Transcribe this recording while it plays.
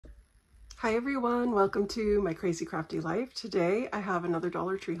Hi everyone, welcome to my crazy crafty life. Today I have another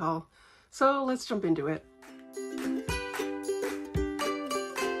Dollar Tree haul, so let's jump into it.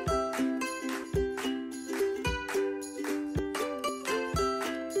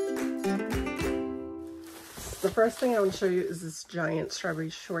 The first thing I want to show you is this giant strawberry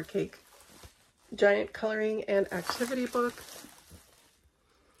shortcake, giant coloring and activity book.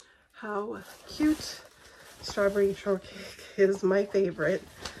 How cute! Strawberry shortcake is my favorite.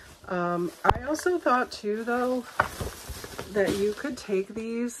 I also thought too though that you could take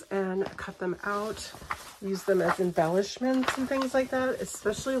these and cut them out, use them as embellishments and things like that,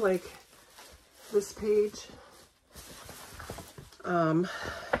 especially like this page. And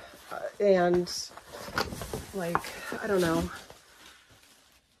like, I don't know,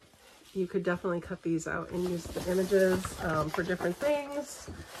 you could definitely cut these out and use the images for different things,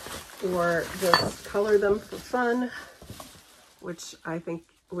 or just color them for fun, which I think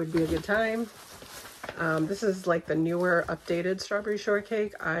would be a good time. This is like the newer updated strawberry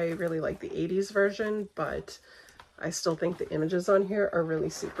shortcake. I really like the 80s version, but I still think the images on here are really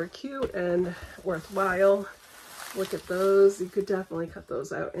super cute and worthwhile. Look at those. You could definitely cut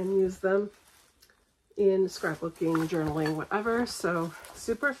those out and use them in scrapbooking, journaling, whatever. So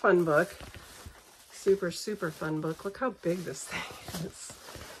super fun book. Super fun book. Look how big this thing is.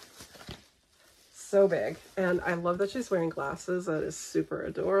 So big. And I love that she's wearing glasses. That is super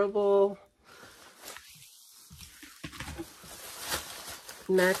adorable.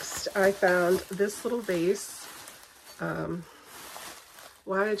 Next, I found this little vase.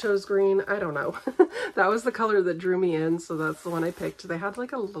 Why I chose green, I don't know. That was the color that drew me in, so that's the one I picked. They had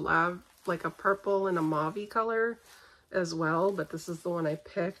like a purple and a mauve-y color as well, but this is the one I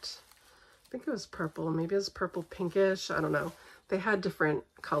picked. I think it was purple, maybe it was purple pinkish, I don't know. They had different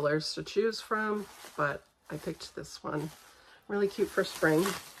colors to choose from, but I picked this one. Really cute for spring.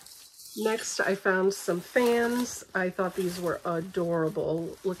 Next, I found some fans. I thought these were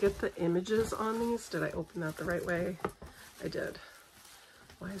adorable. Look at the images on these. Did I open that the right way? I did.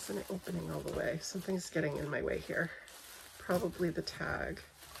 Why isn't it opening all the way? Something's getting in my way here. Probably the tag.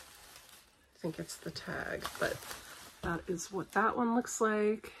 I think it's the tag, but that is what that one looks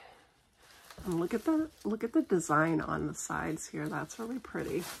like. And look at the design on the sides here. That's really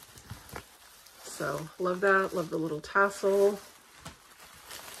pretty. So love that. Love the little tassel.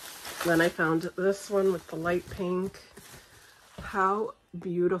 Then I found this one with the light pink. How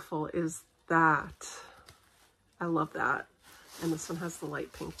beautiful is that? I love that. And this one has the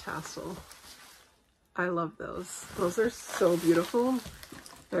light pink tassel. I love those. Those are so beautiful.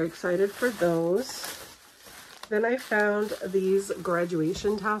 Very excited for those. Then I found these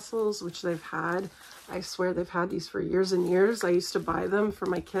graduation tassels, which they've had. I swear they've had these for years and years. I used to buy them for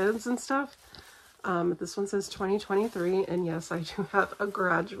my kids and stuff. This one says 2023, and yes, I do have a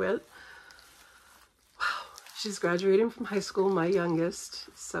graduate. Wow, she's graduating from high school, my youngest,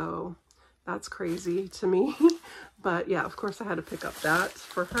 so that's crazy to me. But yeah, of course I had to pick up that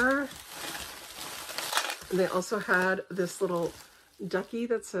for her. And they also had this little ducky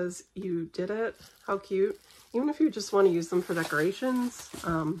that says, "You did it." How cute. Even if you just want to use them for decorations.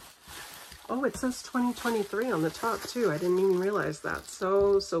 Oh, it says 2023 on the top too. I didn't even realize that.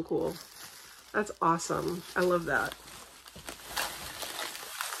 So cool. That's awesome. I love that.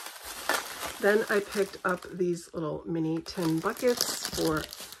 Then I picked up these little mini tin buckets for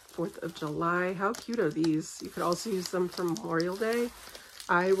 4th of July. How cute are these? You could also use them for Memorial Day.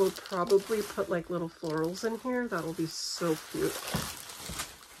 I will probably put like little florals in here. That'll be so cute.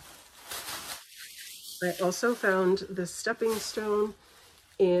 I also found this stepping stone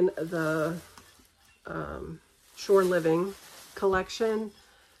in the Shore Living collection,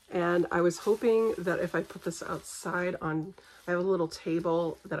 and I was hoping that if I put this outside on, I have a little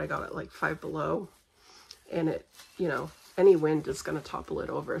table that I got at like Five Below, and it, you know, any wind is going to topple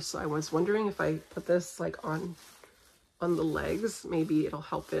it over. So I was wondering if I put this like on the legs, maybe it'll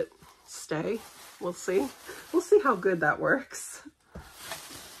help it stay. We'll see. We'll see how good that works.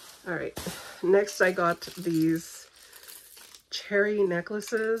 All right, next I got these cherry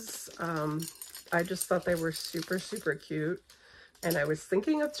necklaces. I just thought they were super cute, and I was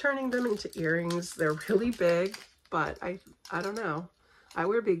thinking of turning them into earrings. They're really big, but I don't know. I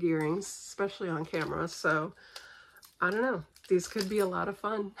wear big earrings, especially on camera, so I don't know. These could be a lot of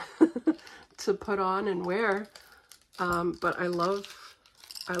fun to put on and wear. But I love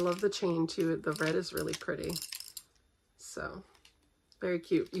the chain too. The red is really pretty, so very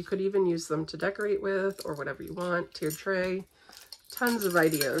cute. You could even use them to decorate with or whatever you want. Tiered tray. Tons of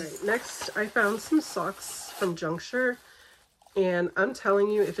ideas. Right, next, I found some socks from Juncture. And I'm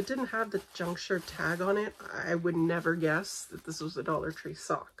telling you, if it didn't have the Juncture tag on it, I would never guess that this was a Dollar Tree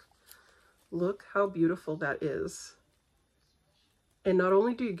sock. Look how beautiful that is. And not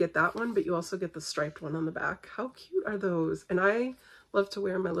only do you get that one, but you also get the striped one on the back. How cute are those? And I love to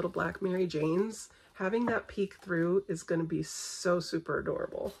wear my little black Mary Janes. Having that peek through is going to be so super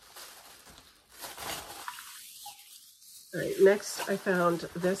adorable. All right, next I found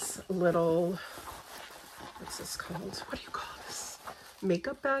this little, what's this called? What do you call this?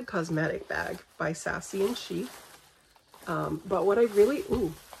 Makeup bag, cosmetic bag by Sassy and Chic. But what I really,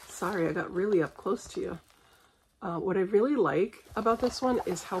 ooh, sorry, I got really up close to you. What I really like about this one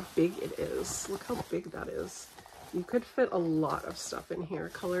is how big it is. Look how big that is. You could fit a lot of stuff in here.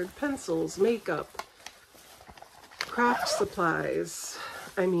 Colored pencils, makeup, craft supplies.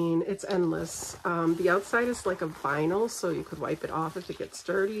 I mean, it's endless. The outside is like a vinyl, so you could wipe it off if it gets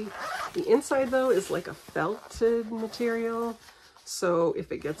dirty. The inside, though, is like a felted material. So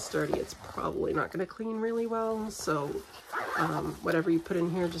if it gets dirty, it's probably not going to clean really well. So whatever you put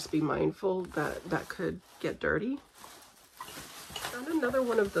in here, just be mindful that that could get dirty. Found another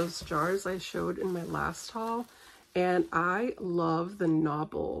one of those jars I showed in my last haul, and I love the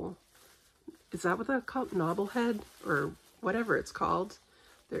knobble. Is that what that's called? Knobble head or whatever it's called.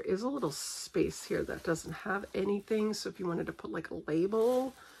 There is a little space here that doesn't have anything, so if you wanted to put like a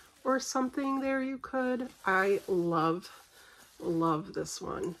label or something there, you could. I love this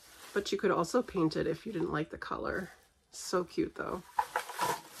one, but you could also paint it if you didn't like the color. So cute though.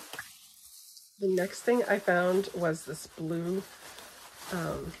 The next thing I found was this blue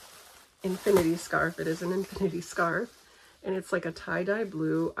infinity scarf. It is an infinity scarf, and it's like a tie-dye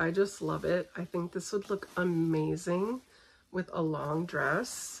blue. I just love it. I think this would look amazing with a long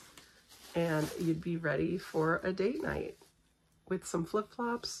dress, and you'd be ready for a date night with some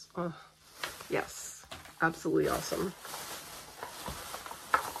flip-flops. Oh, yes, absolutely awesome.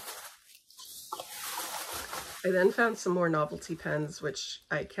 I then found some more novelty pens, which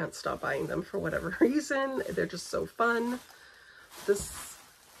I can't stop buying them for whatever reason. They're just so fun. This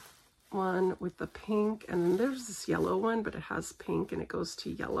one with the pink, and there's this yellow one, but it has pink and it goes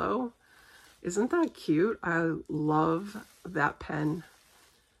to yellow. Isn't that cute? I love that pen.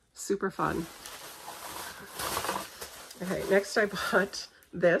 Super fun. Okay, next I bought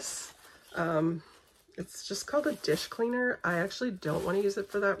this. It's just called a dish cleaner. I actually don't want to use it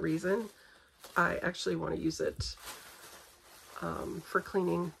for that reason. I actually want to use it for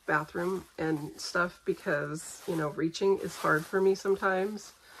cleaning bathroom and stuff because, you know, reaching is hard for me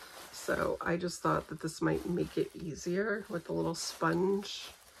sometimes. So I just thought that this might make it easier with the little sponge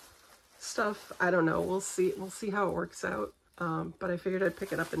stuff. I don't know. We'll see. We'll see how it works out. But I figured I'd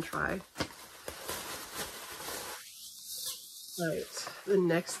pick it up and try. Right. The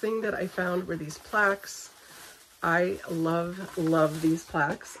next thing that I found were these plaques. I love these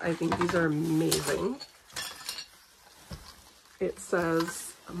plaques. I think these are amazing. It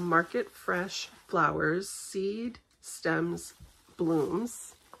says Market Fresh Flowers, Seed, Stems,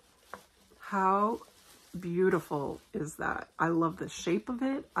 Blooms. How beautiful is that? I love the shape of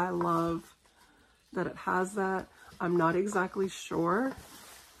it. I love that it has that. I'm not exactly sure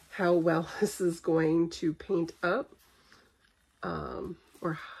how well this is going to paint up,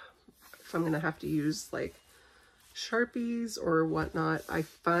 or if I'm gonna have to use like Sharpies or whatnot. I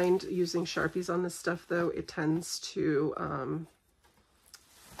find using Sharpies on this stuff though, it tends to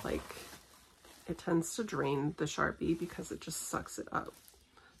it tends to drain the Sharpie because it just sucks it up.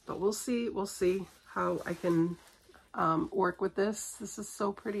 But we'll see how I can work with this. This is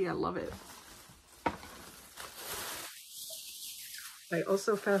so pretty. I love it. I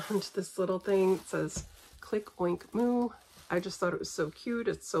also found this little thing. It says Click Oink Moo. I just thought it was so cute.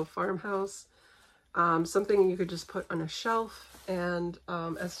 It's so farmhouse. Something you could just put on a shelf, and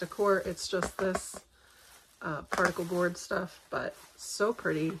as decor, it's just this particle board stuff, but so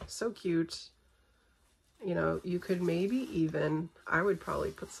pretty, so cute. You know, you could maybe even, I would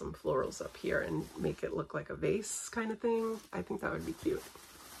probably put some florals up here and make it look like a vase kind of thing. I think that would be cute.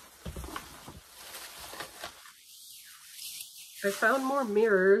 I found more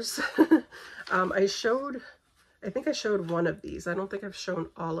mirrors. I think I showed one of these. I don't think I've shown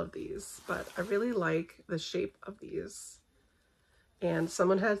all of these, but I really like the shape of these. And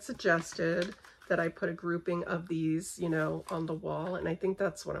someone had suggested that I put a grouping of these, you know, on the wall, and I think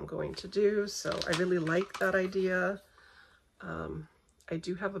that's what I'm going to do. So I really like that idea. I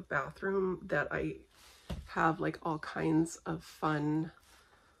do have a bathroom that I have like all kinds of fun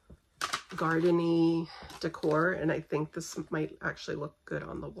garden-y decor, and I think this might actually look good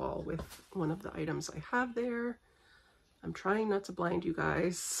on the wall with one of the items I have there. I'm trying not to blind you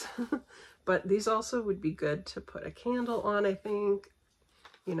guys, but these also would be good to put a candle on, I think.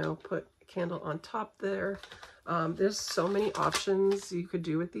 You know, put a candle on top there. There's so many options you could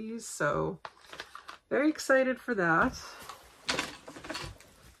do with these, so very excited for that.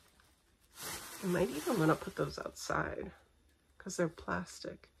 I might even want to put those outside because they're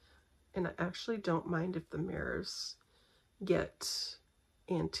plastic. And I actually don't mind if the mirrors get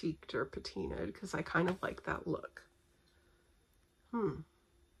antiqued or patinaed because I kind of like that look.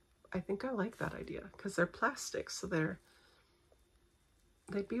 I think I like that idea because they're plastic, so they'd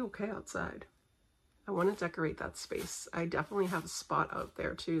be okay outside. I want to decorate that space. I definitely have a spot out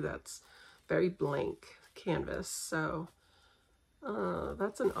there too that's very blank canvas, so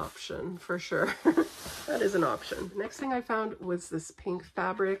that's an option for sure. That is an option. Next thing I found was this pink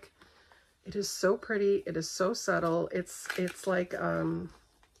fabric. It is so pretty. It is so subtle. It's like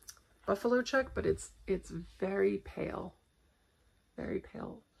buffalo check, but it's very pale. Very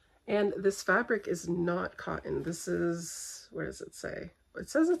pale. And this fabric is not cotton. This is, where does it say? It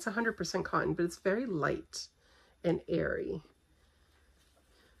says it's 100% cotton, but it's very light and airy.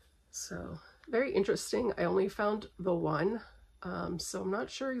 So very interesting. I only found the one. So I'm not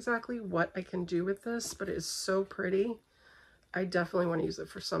sure exactly what I can do with this, but it is so pretty. I definitely want to use it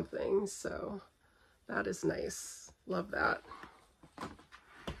for something. So that is nice. Love that.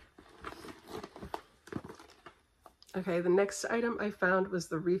 Okay, the next item I found was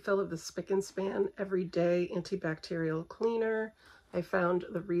the refill of the Spick and Span Everyday Antibacterial Cleaner. I found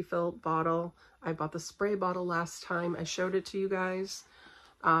the refill bottle. I bought the spray bottle last time. I showed it to you guys.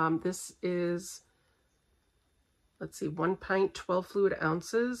 This is, let's see, 1 pint, 12 fluid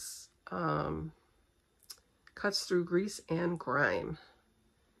ounces. Cuts through grease and grime.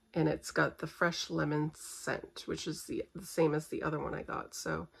 And it's got the fresh lemon scent, which is the same as the other one I got.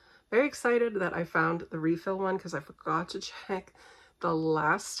 So very excited that I found the refill one because I forgot to check the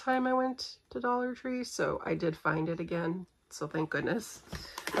last time I went to Dollar Tree. So I did find it again. So thank goodness.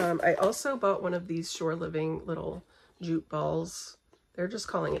 I also bought one of these Shore Living little jute balls. They're just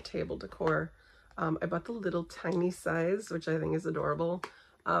calling it table decor. I bought the little tiny size, which I think is adorable.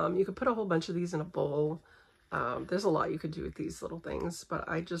 You could put a whole bunch of these in a bowl. There's a lot you could do with these little things, but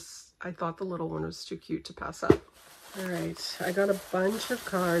I thought the little one was too cute to pass up. All right, I got a bunch of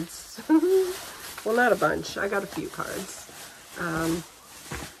cards. Well, not a bunch. I got a few cards.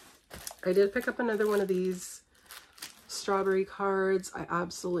 I did pick up another one of these strawberry cards. I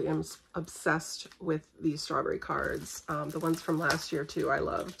absolutely am obsessed with these strawberry cards. The ones from last year too, I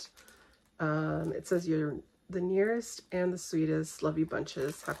loved. It says you're the nearest and the sweetest. Love you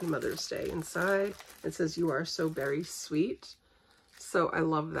bunches. Happy Mother's Day. Inside it says you are so very sweet. So I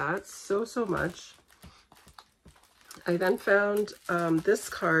love that so much. I then found this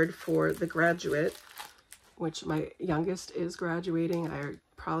card for the graduate, which my youngest is graduating. I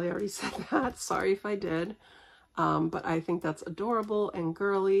probably already said that. Sorry if I did. But I think that's adorable and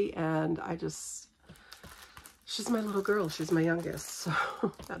girly, and she's my little girl. She's my youngest. So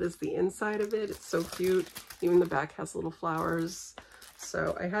that is the inside of it. It's so cute. Even the back has little flowers.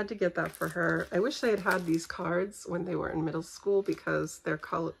 So I had to get that for her. I wish they had these cards when they were in middle school because their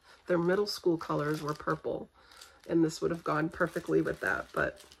middle school colors were purple. And this would have gone perfectly with that.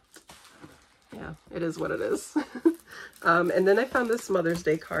 But yeah, it is what it is. And then I found this Mother's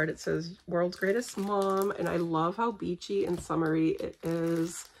Day card. It says World's Greatest Mom. And I love how beachy and summery it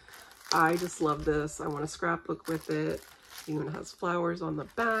is. I just love this. I want to scrapbook with it. It even has flowers on the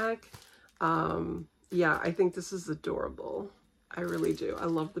back. Yeah, I think this is adorable. I really do. I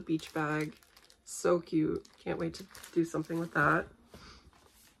love the beach bag. So cute. Can't wait to do something with that.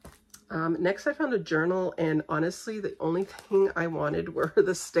 Next I found a journal, and honestly the only thing I wanted were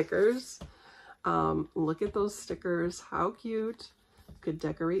the stickers. Look at those stickers. How cute. You could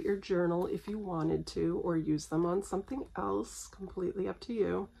decorate your journal if you wanted to, or use them on something else. Completely up to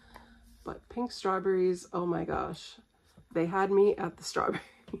you. But pink strawberries, oh my gosh. They had me at the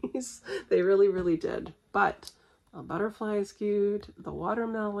strawberries. They really did. But a butterfly is cute. The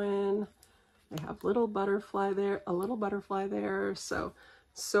watermelon. They have little butterfly there, a little butterfly there.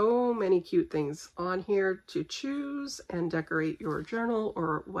 So many cute things on here to choose and decorate your journal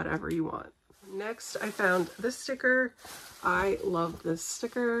or whatever you want. Next, I found this sticker. I love this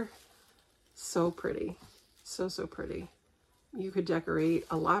sticker. So pretty. So pretty. You could decorate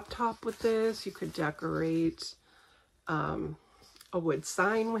a laptop with this. You could decorate a wood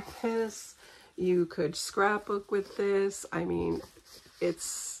sign with this. You could scrapbook with this. I mean,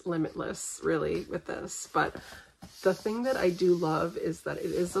 it's limitless, really, with this. But the thing that I do love is that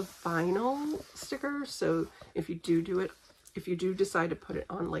it is a vinyl sticker. So if you do decide to put it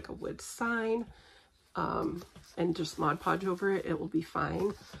on like a wood sign and just Mod Podge over it, it will be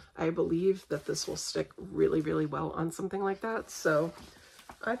fine. I believe that this will stick really well on something like that. So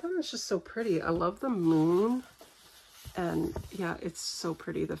I thought it was just so pretty. I love the moon And yeah, it's so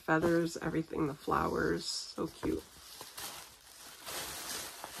pretty. The feathers, everything, the flowers, so cute.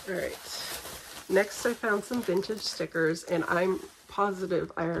 All right. Next, I found some vintage stickers, and I'm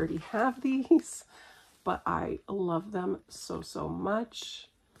positive I already have these, but I love them so, so much.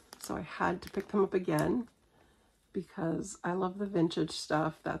 So I had to pick them up again because I love the vintage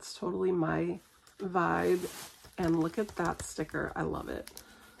stuff. That's totally my vibe. And look at that sticker. I love it.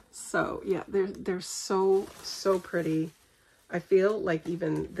 So yeah, they're so, so pretty. I feel like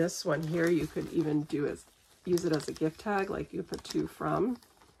even this one here, you could even use it as a gift tag. Like you put to from,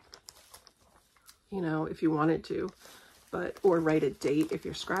 you know, if you wanted to, or write a date if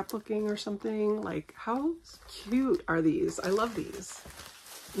you're scrapbooking or something. Like, how cute are these? I love these.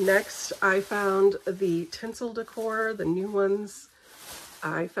 Next, I found the tinsel decor, the new ones.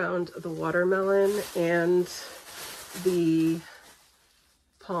 I found the watermelon and the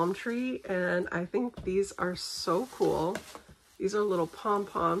palm tree, and I think these are so cool. These are little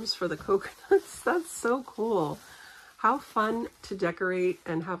pom-poms for the coconuts. That's so cool. How fun to decorate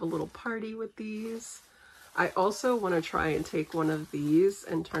and have a little party with these. I also want to try and take one of these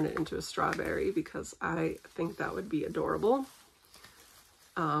and turn it into a strawberry because I think that would be adorable.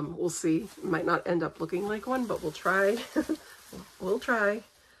 We'll see. It might not end up looking like one, but we'll try. We'll try.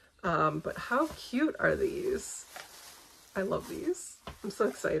 But how cute are these? I love these. I'm so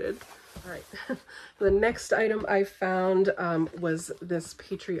excited. All right. The next item I found was this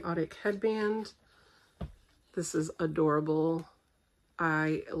patriotic headband. This is adorable.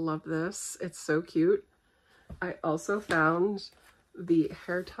 I love this. It's so cute. I also found the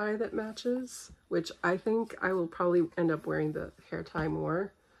hair tie that matches, which I think I will probably end up wearing the hair tie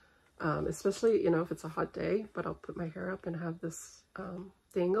more, especially, you know, if it's a hot day, but I'll put my hair up and have this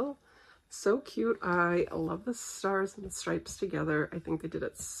dangle. So cute. I love the stars and the stripes together. I think they did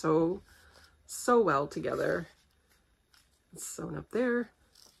it so, so well together. It's sewn up there.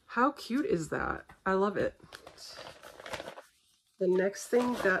 How cute is that? I love it. The next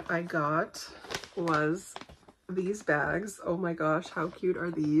thing that I got was these bags. Oh my gosh, how cute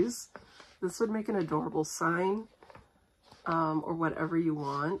are these? This would make an adorable sign or whatever you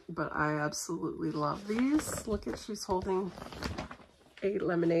want, but I absolutely love these. Look at, she's holding a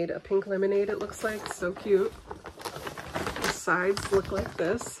lemonade, a pink lemonade it looks like. So cute. The sides look like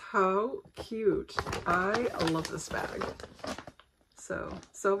this. How cute. I love this bag.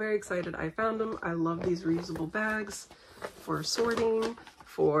 So very excited I found them. I love these reusable bags for sorting,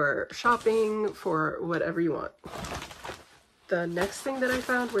 for shopping, for whatever you want. The next thing that I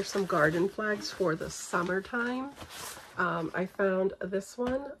found were some garden flags for the summertime. I found this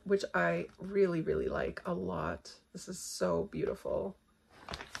one, which I really, really like a lot. This is so beautiful.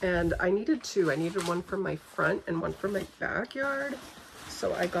 And I needed two. I needed one for my front and one for my backyard.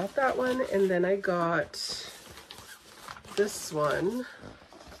 So I got that one, and then I got this one,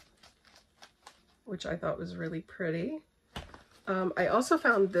 which I thought was really pretty. I also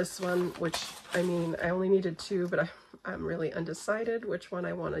found this one, which, I mean, I only needed two, but I'm really undecided which one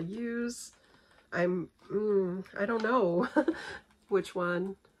I want to use. I don't know which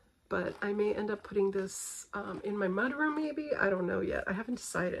one, but I may end up putting this in my mudroom maybe. I don't know yet. I haven't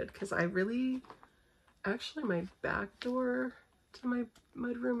decided because actually my back door to my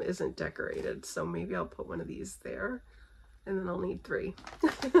mudroom isn't decorated, so maybe I'll put one of these there. And then I'll need three.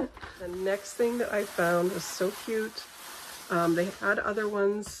 The next thing that I found was so cute. They had other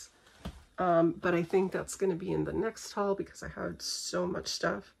ones, but I think that's going to be in the next haul because I have so much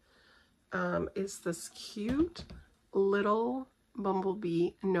stuff. Is this cute little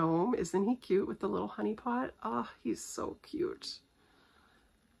bumblebee gnome. Isn't he cute with the little honey pot? Oh, he's so cute.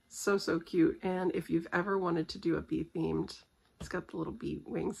 So, so cute. And if you've ever wanted to do a bee themed, it's got the little bee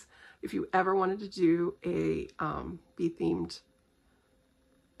wings. If you ever wanted to do a bee themed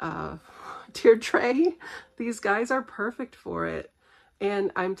tiered tray, these guys are perfect for it.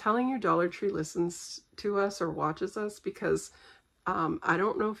 And I'm telling you, Dollar Tree listens to us or watches us because I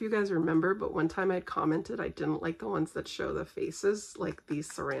don't know if you guys remember, but one time I had commented I didn't like the ones that show the faces, like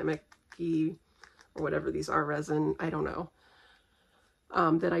these ceramic-y or whatever these are, resin, I don't know.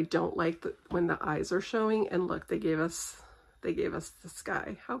 That I don't like when the eyes are showing. And look, they gave us this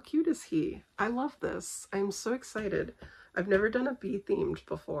guy. How cute is he? I love this. I'm so excited. I've never done a bee themed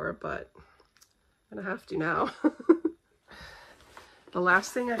before, but I'm gonna have to now. The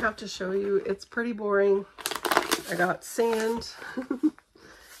last thing I have to show you, it's pretty boring. I got sand.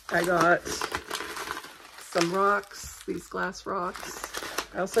 I got some rocks, these glass rocks.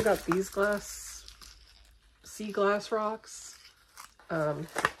 I also got these sea glass rocks. I'll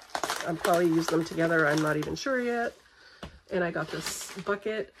probably use them together. I'm not even sure yet. And I got this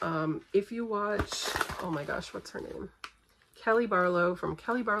bucket. If you watch, oh my gosh, what's her name? Kelly Barlow from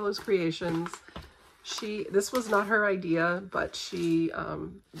Kelly Barlow's Creations. This was not her idea, but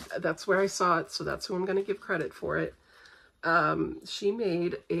that's where I saw it, so that's who I'm going to give credit for it. She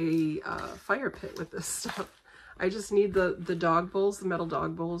made a fire pit with this stuff. I just need the dog bowls, the metal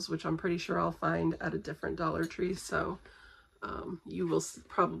dog bowls, which I'm pretty sure I'll find at a different Dollar Tree, so you will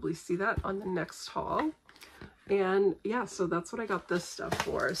probably see that on the next haul. And yeah, so that's what I got this stuff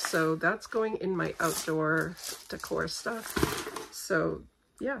for. So that's going in my outdoor decor stuff. So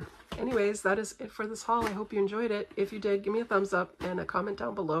yeah, anyways, that is it for this haul. I hope you enjoyed it. If you did, give me a thumbs up and a comment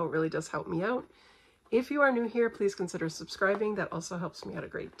down below. It really does help me out. If you are new here, please consider subscribing. That also helps me out a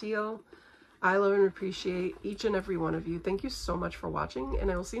great deal. I love and appreciate each and every one of you. Thank you so much for watching, and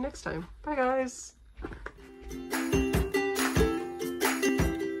I will see you next time. Bye, guys.